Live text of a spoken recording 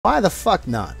Why the fuck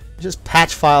not? Just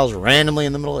patch files randomly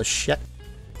in the middle of shit.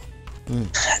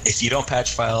 If you don't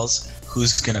patch files,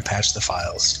 who's gonna patch the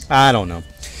files? I don't know.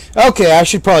 Okay, I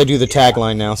should probably do the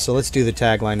tagline now, so let's do the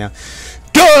tagline now.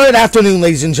 Good afternoon,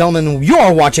 ladies and gentlemen.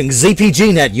 You're watching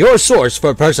ZPGNet, your source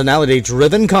for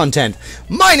personality-driven content.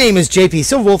 My name is JP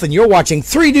Silverwolf, and you're watching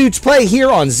Three Dudes Play here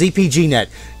on ZPGNet,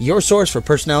 your source for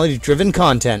personality-driven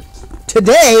content.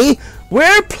 Today,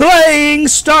 we're playing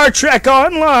Star Trek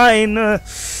Online.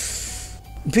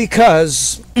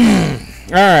 Because...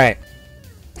 Alright.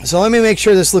 So let me make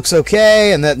sure this looks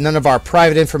okay, and that none of our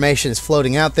private information is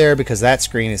floating out there, because that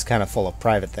screen is kind of full of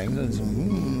private things.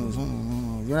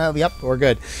 Yep, we're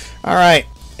good. Alright.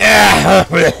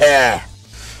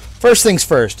 First things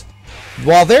first.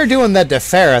 While they're doing that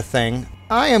Defera thing,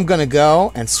 I am going to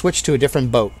go and switch to a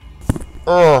different boat.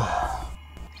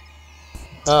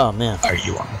 Oh, man. Are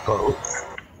you on a boat?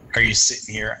 Are you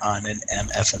sitting here on an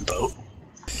MFN boat?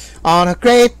 On a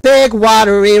great big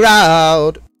watery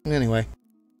road. Anyway.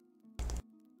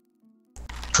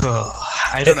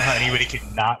 I don't know how anybody could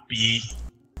not be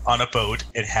on a boat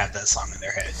and have that song in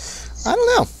their head. I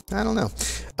don't know.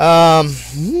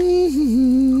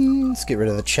 Let's get rid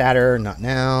of the chatter. Not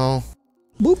now.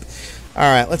 Boop.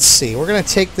 Alright, let's see. We're going to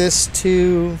take this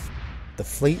to the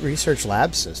Fleet Research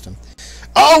Lab system.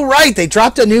 Oh, right! They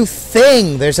dropped a new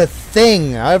thing! There's a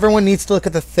thing. Everyone needs to look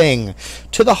at the thing.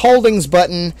 To the holdings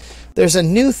button, there's a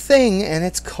new thing, and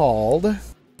it's called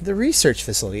the Research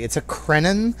Facility. It's a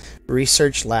Krenin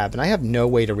Research Lab, and I have no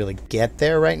way to really get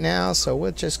there right now, so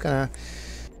we're just going to...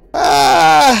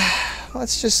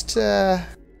 let's just...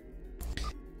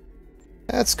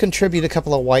 let's contribute a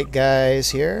couple of white guys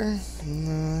here.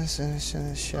 Whoa,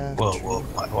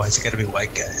 why is it gotta be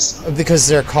white guys? Because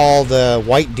they're called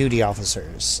white duty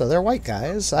officers. So they're white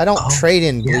guys. I don't trade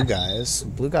in blue guys.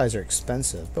 Blue guys are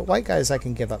expensive, but white guys I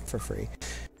can give up for free.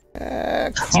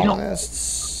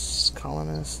 Colonists.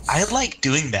 I like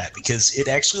doing that because it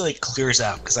actually like clears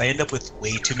out, because I end up with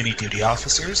way too many duty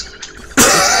officers.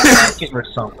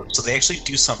 So they actually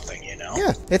do something, you know?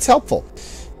 Yeah, it's helpful.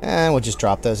 And we'll just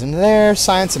drop those into there.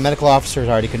 Science and medical officers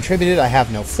already contributed. I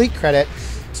have no fleet credit,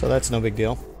 so that's no big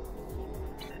deal.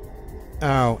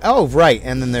 Oh, right.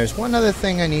 And then there's one other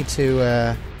thing I need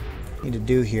to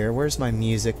do here. Where's my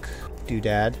music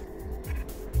doodad?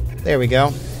 There we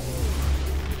go.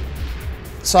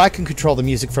 So I can control the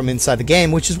music from inside the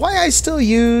game, which is why I still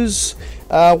use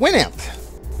Winamp.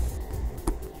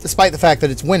 Despite the fact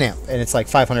that it's Winamp, and it's like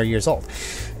 500 years old.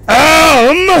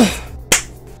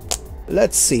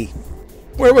 Let's see.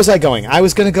 Where was I going? I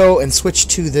was going to go and switch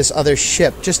to this other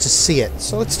ship just to see it.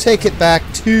 So let's take it back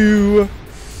to...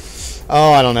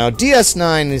 Oh, I don't know.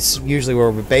 DS9 is usually where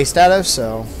we're based out of,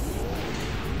 so...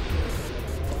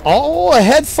 All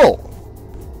ahead full.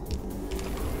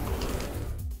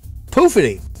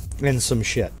 Poofity. And some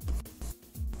shit.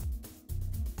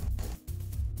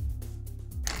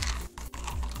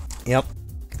 Yep.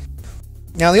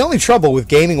 Now, the only trouble with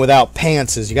gaming without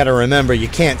pants is you got to remember you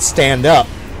can't stand up.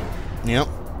 Yep.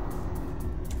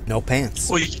 No pants.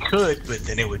 Well, you could, but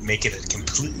then it would make it a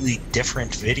completely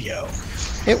different video.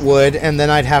 It would, and then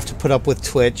I'd have to put up with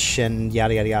Twitch and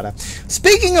yada yada yada.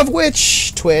 Speaking of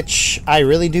which, Twitch, I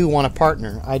really do want a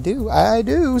partner. I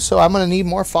do. So I'm going to need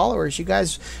more followers. You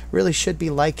guys really should be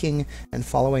liking and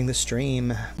following the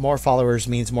stream. More followers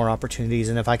means more opportunities,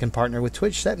 and if I can partner with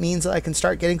Twitch, that means that I can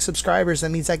start getting subscribers.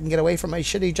 That means I can get away from my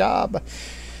shitty job.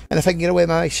 And if I can get away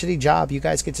from my shitty job, you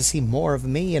guys get to see more of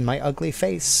me and my ugly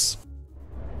face.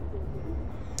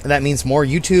 And that means more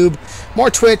YouTube, more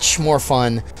Twitch, more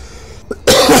fun.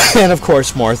 And of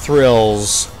course, more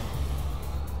thrills.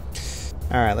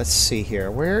 Alright, let's see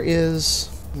here. Where is...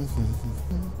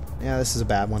 Yeah, this is a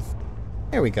bad one.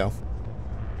 There we go.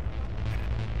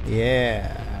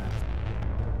 Yeah.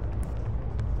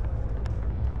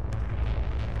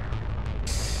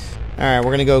 Alright,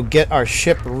 we're going to go get our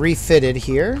ship refitted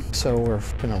here. So we're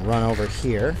going to run over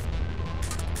here.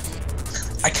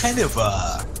 I kind of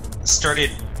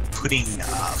started putting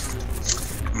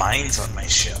mines on my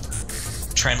ship.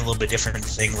 Trying a little bit different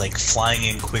thing, like flying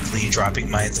in quickly, dropping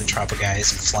mines and tropa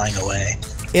guys, and flying away.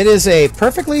 It is a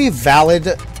perfectly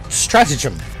valid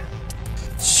stratagem.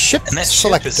 Ship And that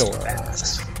selector. ship is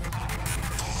fast.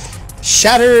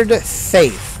 Shattered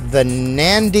Faith, the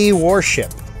Nandi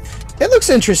warship. It looks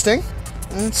interesting.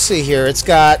 Let's see here. It's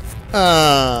got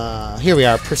here we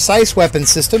are. Precise weapon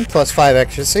system, +5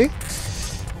 accuracy.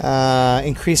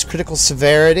 Increased critical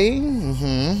severity.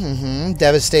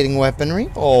 Devastating weaponry.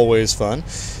 Always fun.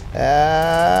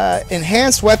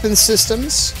 Enhanced weapon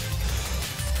systems.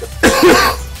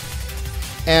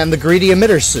 And the greedy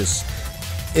emitters.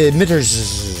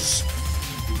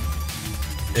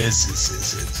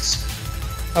 Is.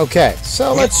 Okay,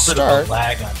 so let's start. A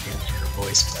lag on your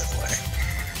voice, by the way.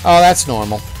 Oh, that's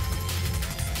normal.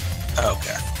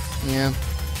 Okay. Yeah.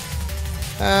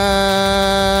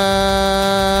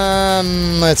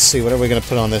 Let's see. What are we gonna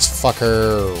put on this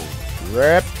fucker?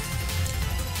 Rip.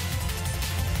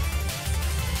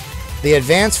 The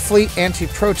Advanced Fleet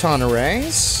Anti-Proton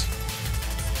Arrays.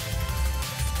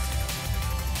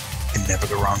 Can never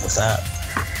go wrong with that.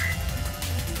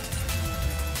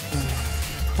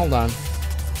 Hold on.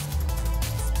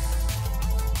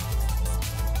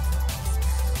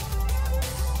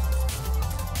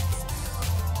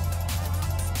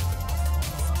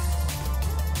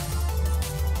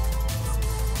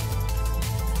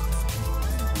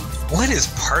 What is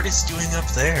Partis doing up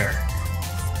there?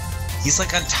 He's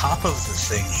like on top of the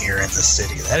thing here in the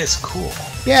city. That is cool.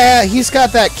 Yeah, he's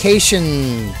got that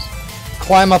Cation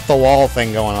climb up the wall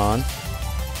thing going on.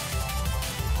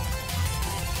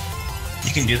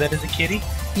 You can do that as a kitty?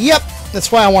 Yep,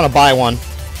 that's why I want to buy one.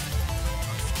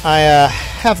 I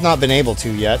have not been able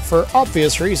to yet, for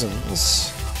obvious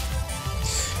reasons.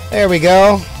 There we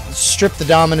go. Let's strip the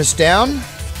Dominus down.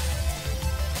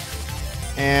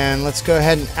 And let's go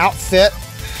ahead and outfit.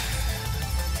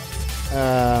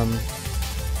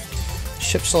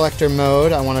 Ship selector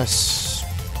mode. I want to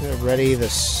get ready the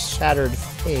Shattered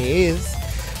Faith.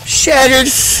 Shattered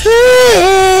Faith!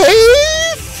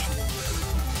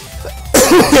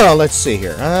 Oh, let's see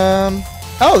here.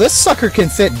 Oh, this sucker can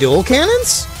fit dual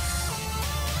cannons?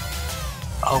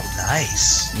 Oh,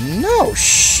 nice. No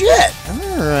shit.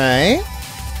 Alright.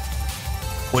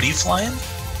 What are you flying?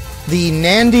 The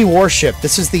Nandi warship.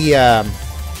 This is the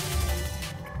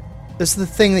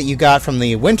thing that you got from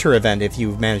the winter event if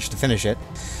you managed to finish it.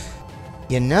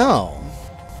 You know.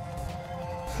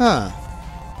 Huh.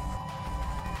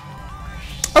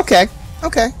 Okay.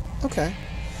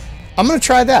 I'm gonna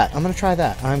try that.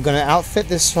 I'm gonna outfit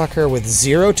this fucker with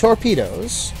 0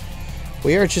 torpedoes.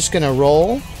 We are just gonna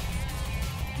roll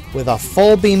with a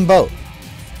full beam boat.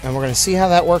 And we're gonna see how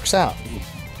that works out.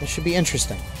 This should be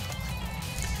interesting.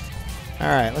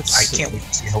 Alright, let's see. I can't wait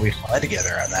to see how we fly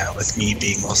together on that, with me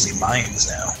being mostly mines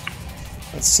now.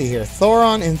 Let's see here.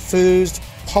 Thoron, Enthused,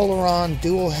 Polaron,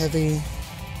 Dual Heavy.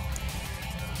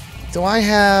 Do I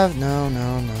have... No.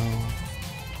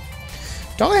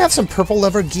 Don't I have some purple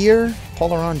lever gear?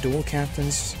 Polaron, Dual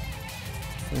Captains.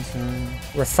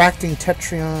 Refracting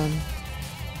Tetrion.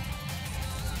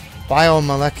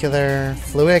 Biomolecular.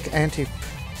 Fluidic Anti...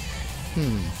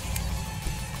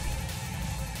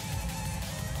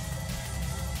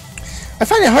 I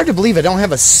find it hard to believe I don't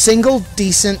have a single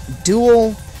decent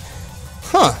dual...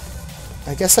 Huh.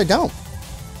 I guess I don't.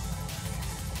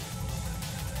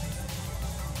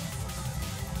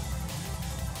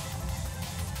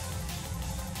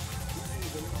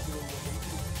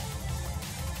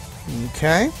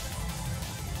 Okay.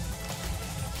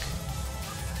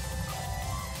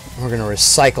 We're going to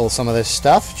recycle some of this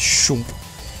stuff. Shoop.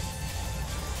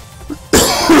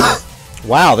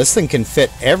 Wow, this thing can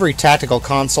fit every tactical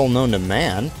console known to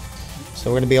man. So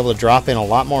we're going to be able to drop in a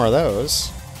lot more of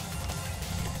those.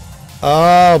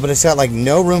 Oh, but it's got like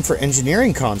no room for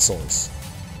engineering consoles.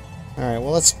 Alright,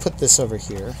 well let's put this over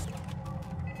here.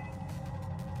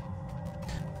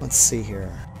 Let's see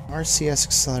here. RCS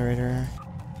accelerator.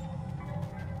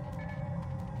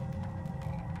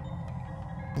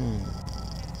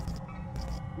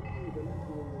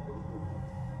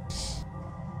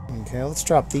 Okay, let's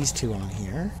drop these two on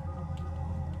here.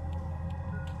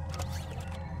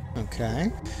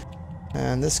 Okay.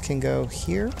 And this can go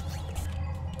here.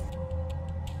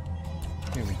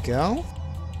 Here we go.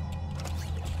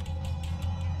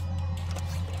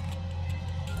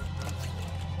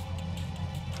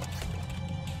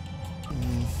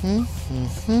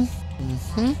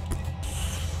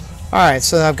 Alright,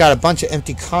 so I've got a bunch of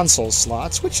empty console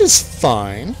slots, which is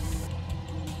fine.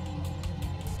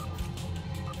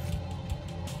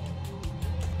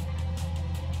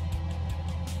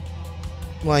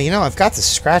 Well, you know, I've got the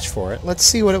scratch for it. Let's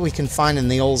see what we can find in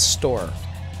the old store.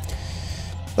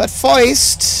 But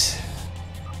first...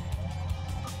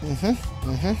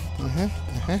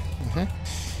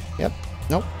 Yep.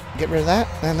 Nope. Get rid of that.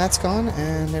 And that's gone.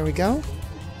 And there we go.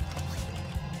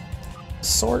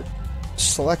 Sort.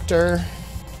 Selector.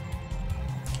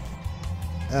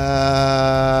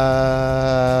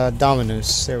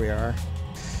 Dominus. There we are.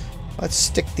 Let's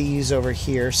stick these over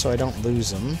here so I don't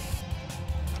lose them.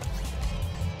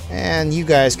 And you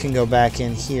guys can go back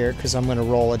in here because I'm going to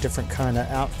roll a different kind of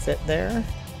outfit there.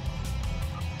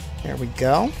 There we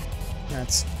go.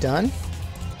 That's done.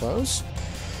 Close.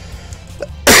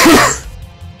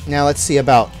 Now let's see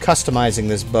about customizing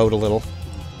this boat a little.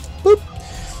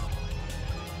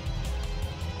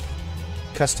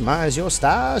 customize your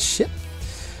style ship.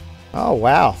 Oh,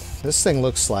 wow. This thing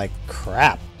looks like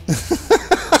crap.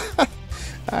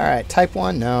 Alright, type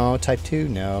 1, no. Type 2,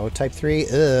 no. Type 3,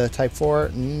 Type 4,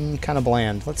 kind of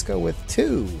bland. Let's go with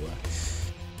 2.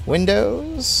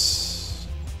 Windows.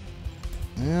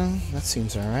 Yeah, that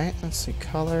seems alright. Let's see,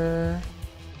 color.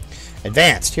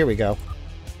 Advanced, here we go.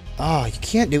 Oh, you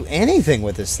can't do anything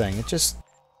with this thing. It just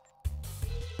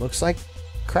looks like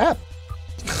crap.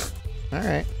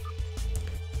 Alright.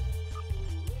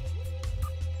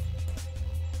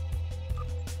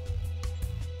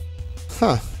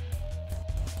 Huh.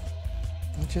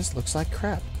 It just looks like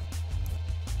crap.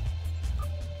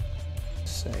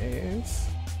 Save.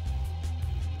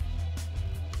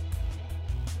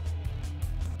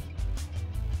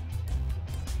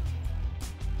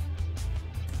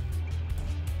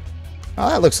 Oh,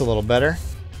 that looks a little better.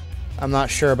 I'm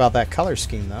not sure about that color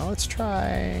scheme, though. Let's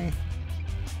try...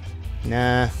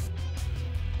 Nah.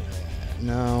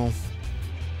 No.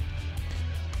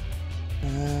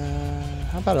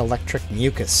 How about electric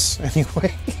mucus,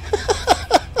 anyway?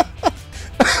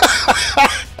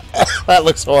 That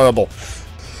looks horrible.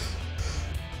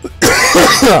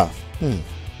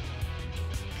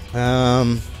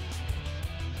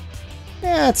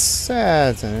 Yeah, it's...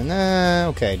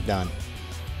 okay, done.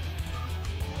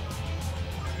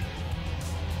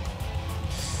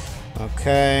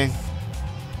 Okay.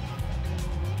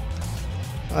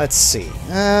 Let's see.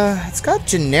 It's got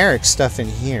generic stuff in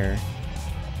here.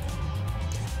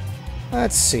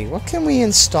 Let's see. What can we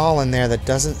install in there that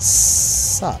doesn't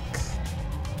suck?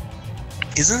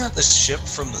 Isn't that the ship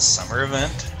from the summer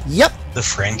event? Yep. The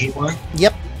Ferengi one?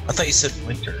 Yep. I thought you said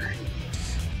winter.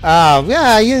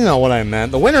 Yeah, you know what I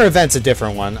meant. The winter event's a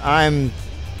different one. I'm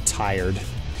tired.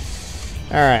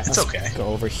 Alright, it's okay. Go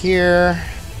over here.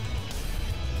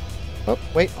 Oh,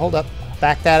 wait, hold up.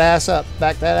 Back that ass up.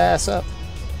 Back that ass up.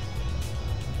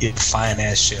 You fine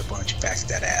ass ship, why don't you back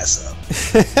that ass up?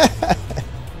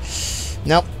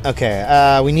 Nope.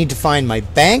 Okay, we need to find my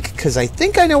bank, because I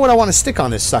think I know what I want to stick on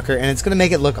this sucker, and it's going to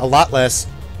make it look a lot less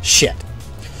shit.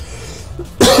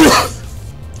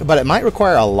 But it might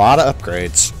require a lot of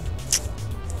upgrades.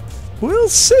 We'll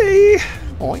see.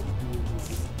 Oink.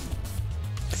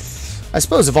 I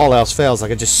suppose if all else fails, I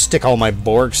could just stick all my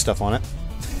Borg stuff on it.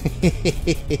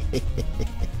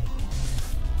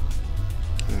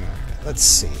 Alright, let's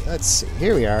see.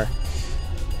 Here we are.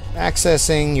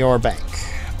 Accessing your bank.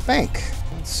 Bank.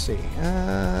 Let's see.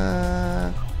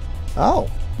 Oh.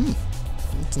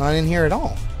 It's not in here at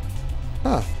all.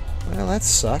 Huh. Well, that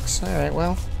sucks. Alright,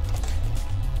 well.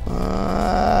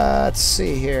 Let's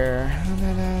see here.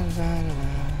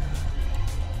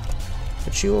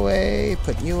 Put you away.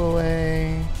 Put you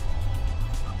away.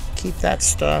 Keep that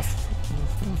stuff.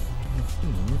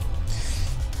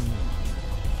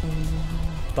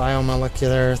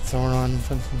 Biomolecular Thoron.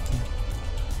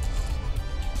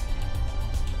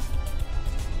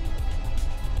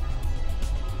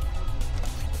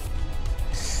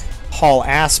 Haul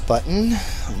ass button.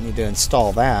 I need to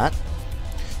install that.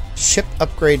 Ship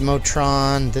upgrade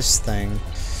Motron. This thing.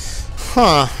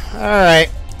 Huh. Alright.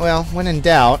 Well, when in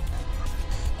doubt.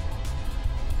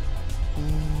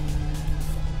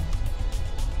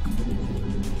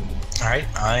 Alright,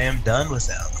 I am done with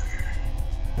them.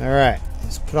 Alright.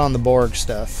 Let's put on the Borg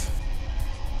stuff.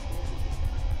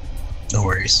 No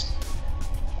worries.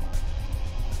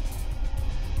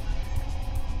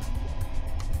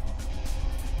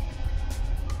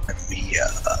 Let me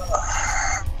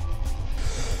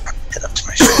head up to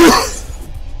my ship.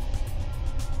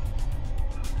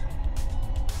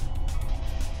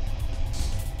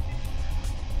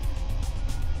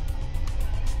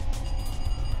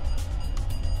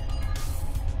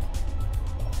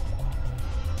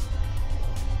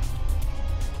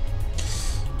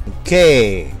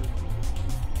 Okay.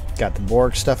 Got the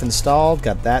Borg stuff installed.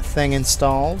 Got that thing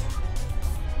installed.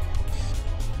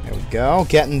 There we go.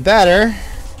 Getting better.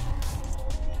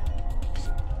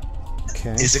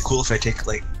 Okay. Is it cool if I take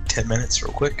like 10 minutes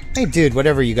real quick? Hey, dude,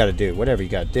 whatever you gotta do. Whatever you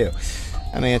gotta do.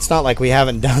 I mean, it's not like we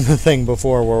haven't done the thing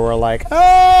before where we're like,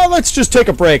 oh, let's just take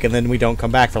a break, and then we don't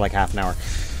come back for like half an hour.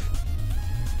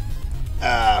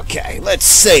 Okay, let's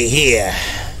see here.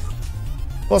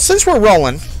 Well, since we're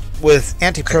rolling with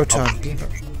anti-proton,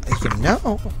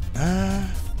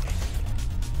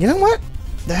 you know what?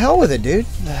 The hell with it, dude.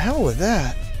 The hell with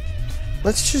that.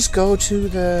 Let's just go to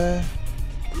the...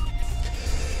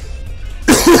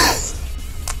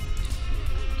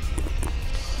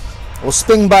 We'll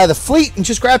swing by the fleet and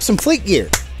just grab some fleet gear.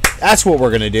 That's what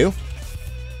we're gonna do.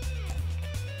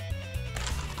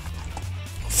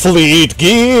 Fleet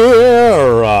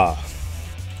gear!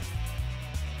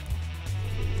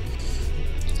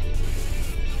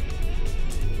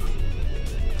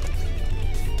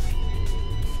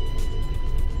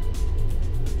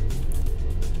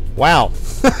 Wow.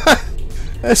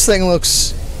 This thing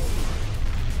looks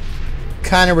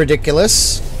kind of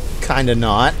ridiculous. Kind of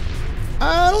not.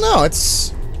 I don't know.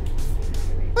 It's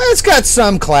got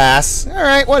some class.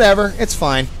 Alright, whatever. It's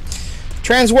fine.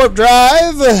 Transwarp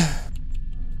drive.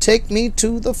 Take me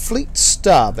to the fleet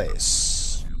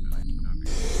starbase.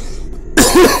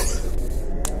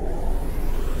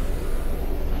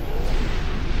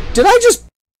 Did I just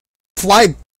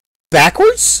fly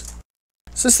backwards?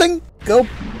 Does this thing go...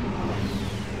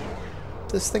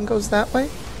 This thing goes that way?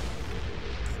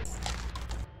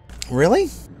 Really?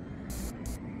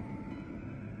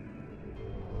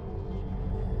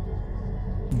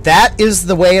 That is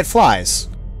the way it flies.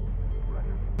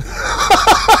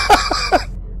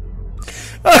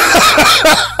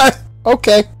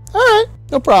 Okay. Alright.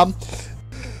 No problem.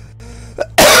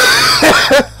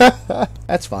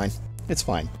 That's fine. It's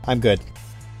fine. I'm good.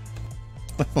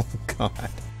 Oh, God.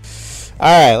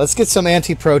 Alright, let's get some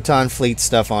anti-proton fleet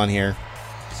stuff on here.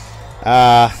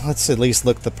 Let's at least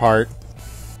look the part.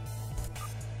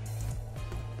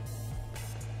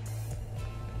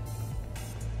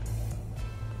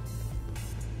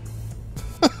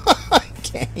 I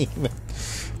can't even.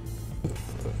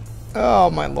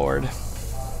 Oh, my lord.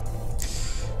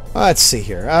 Let's see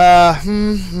here.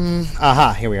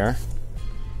 Aha, here we are.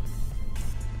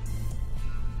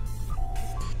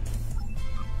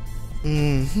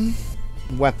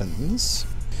 Weapons.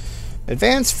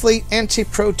 Advanced Fleet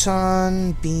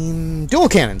Anti-Proton Beam Dual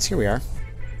Cannons. Here we are.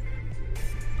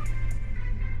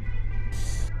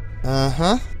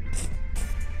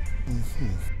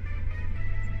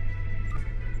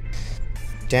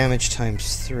 Damage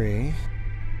times 3.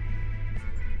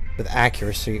 With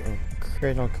accuracy or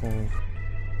critical.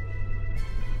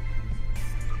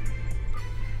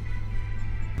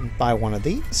 Buy one of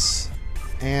these.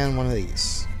 And one of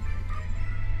these.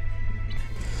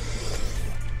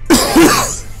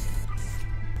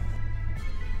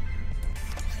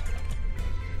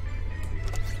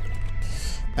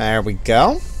 There we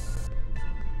go.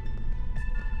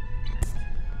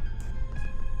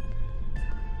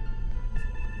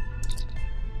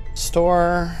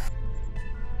 Store.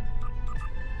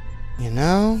 You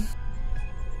know.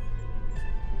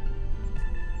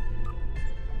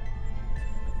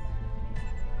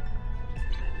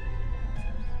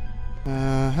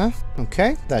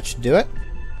 Okay, that should do it.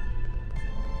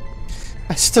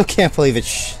 I still can't believe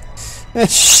it.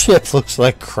 That ship looks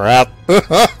like crap.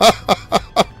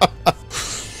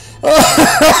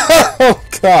 Oh,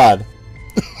 God.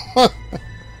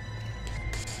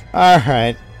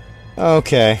 Alright.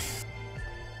 Okay.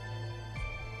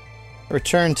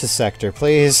 Return to sector,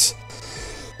 please.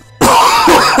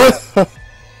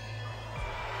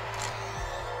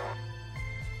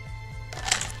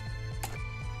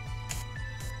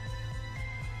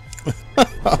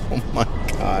 Oh my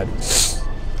God.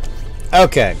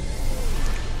 Okay.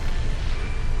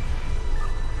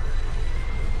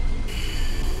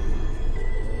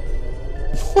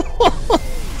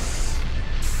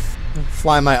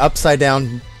 Fly my upside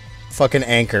down fucking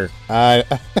anchor.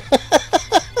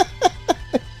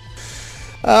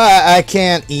 I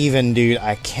can't even, dude.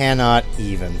 I cannot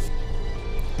even.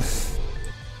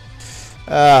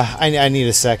 I need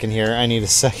a second here. I need a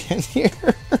second here.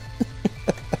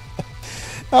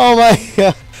 Oh my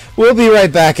God. We'll be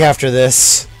right back after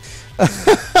this.